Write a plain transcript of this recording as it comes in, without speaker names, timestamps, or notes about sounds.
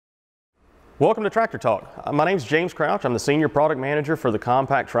Welcome to Tractor Talk. My name is James Crouch. I'm the Senior Product Manager for the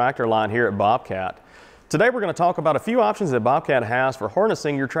compact tractor line here at Bobcat. Today we're going to talk about a few options that Bobcat has for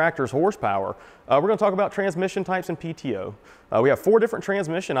harnessing your tractor's horsepower. We're going to talk about transmission types and PTO. We have 4 different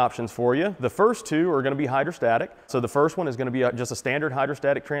transmission options for you. The first 2 are going to be hydrostatic. So the first one is going to be just a standard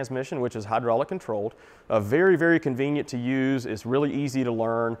hydrostatic transmission, which is hydraulic controlled. Very, very convenient to use. It's really easy to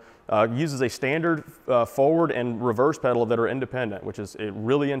learn. Uses a standard forward and reverse pedal that are independent, which is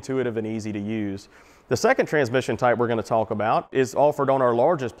really intuitive and easy to use. The second transmission type we're going to talk about is offered on our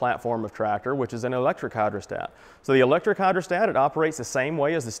largest platform of tractor, which is an electric hydrostat. So the electric hydrostat, it operates the same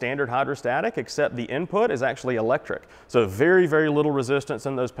way as the standard hydrostatic, except the input is actually electric. So very, very little resistance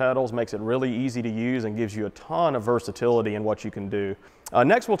in those pedals, makes it really easy to use and gives you a ton of versatility in what you can do.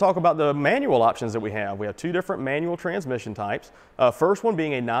 Next, we'll talk about the manual options that we have. We have 2 different manual transmission types. First one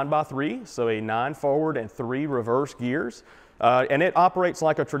being a 9x3, so a 9 forward and 3 reverse gears. And it operates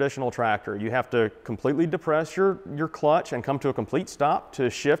like a traditional tractor. You have to completely depress your clutch and come to a complete stop to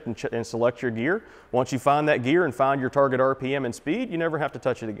shift and select your gear. Once you find that gear and find your target RPM and speed, you never have to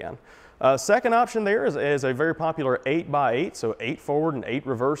touch it again. Second option there is a very popular 8x8, so 8 forward and 8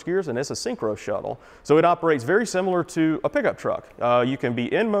 reverse gears, and it's a synchro shuttle. So it operates very similar to a pickup truck. You can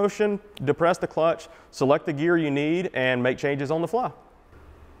be in motion, depress the clutch, select the gear you need, and make changes on the fly.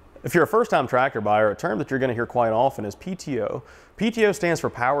 If you're a first-time tractor buyer, a term that you're going to hear quite often is PTO. PTO stands for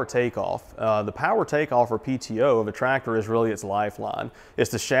power takeoff. The power takeoff or PTO of a tractor is really its lifeline.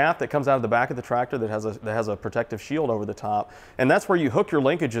 It's the shaft that comes out of the back of the tractor that has a protective shield over the top, and that's where you hook your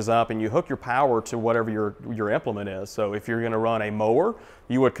linkages up and you hook your power to whatever your implement is. So if you're going to run a mower,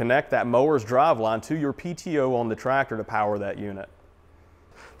 you would connect that mower's drive line to your PTO on the tractor to power that unit.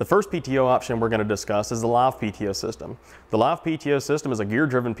 The first PTO option we're going to discuss is the live PTO system. The live PTO system is a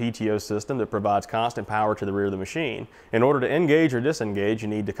gear-driven PTO system that provides constant power to the rear of the machine. In order to engage or disengage, you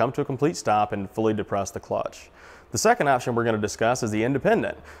need to come to a complete stop and fully depress the clutch. The second option we're going to discuss is the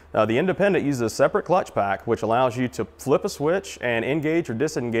independent. The independent uses a separate clutch pack, which allows you to flip a switch and engage or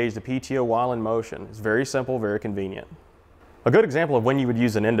disengage the PTO while in motion. It's very simple, very convenient. A good example of when you would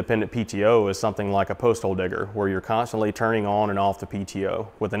use an independent PTO is something like a post hole digger, where you're constantly turning on and off the PTO.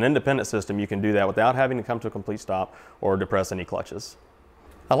 With an independent system, you can do that without having to come to a complete stop or depress any clutches.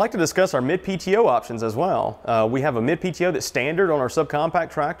 I'd like to discuss our mid-PTO options as well. We have a mid-PTO that's standard on our subcompact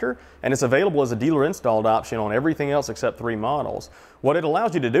tractor, and it's available as a dealer-installed option on everything else except 3 models. What it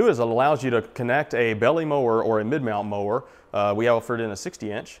allows you to do is it allows you to connect a belly mower or a mid-mount mower. We offer it in a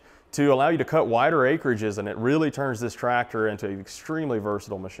 60-inch. To allow you to cut wider acreages, and it really turns this tractor into an extremely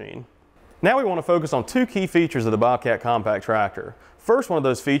versatile machine. Now we want to focus on 2 key features of the Bobcat compact tractor. First one of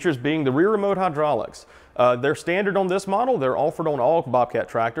those features being the rear remote hydraulics. They're standard on this model. They're offered on all Bobcat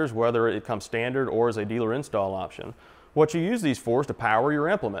tractors, whether it comes standard or as a dealer install option. What you use these for is to power your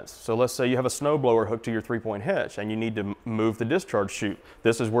implements. So let's say you have a snowblower hooked to your 3-point hitch and you need to move the discharge chute.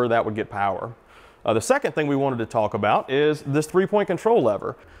 This is where that would get power. The second thing we wanted to talk about is this 3-point control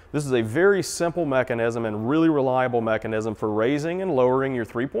lever. This is a very simple mechanism and really reliable mechanism for raising and lowering your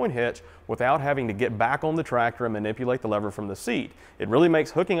 3-point hitch without having to get back on the tractor and manipulate the lever from the seat. It really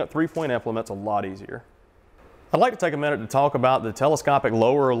makes hooking up 3-point implements a lot easier. I'd like to take a minute to talk about the telescopic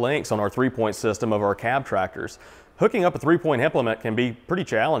lower links on our 3-point system of our cab tractors. Hooking up a 3-point implement can be pretty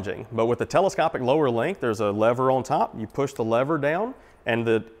challenging, but with the telescopic lower link, there's a lever on top. You push the lever down, and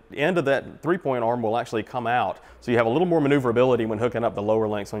the end of that 3-point arm will actually come out. So you have a little more maneuverability when hooking up the lower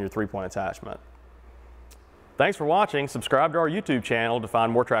links on your 3-point attachment. Thanks for watching. Subscribe to our YouTube channel to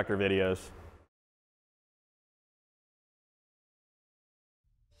find more tractor videos.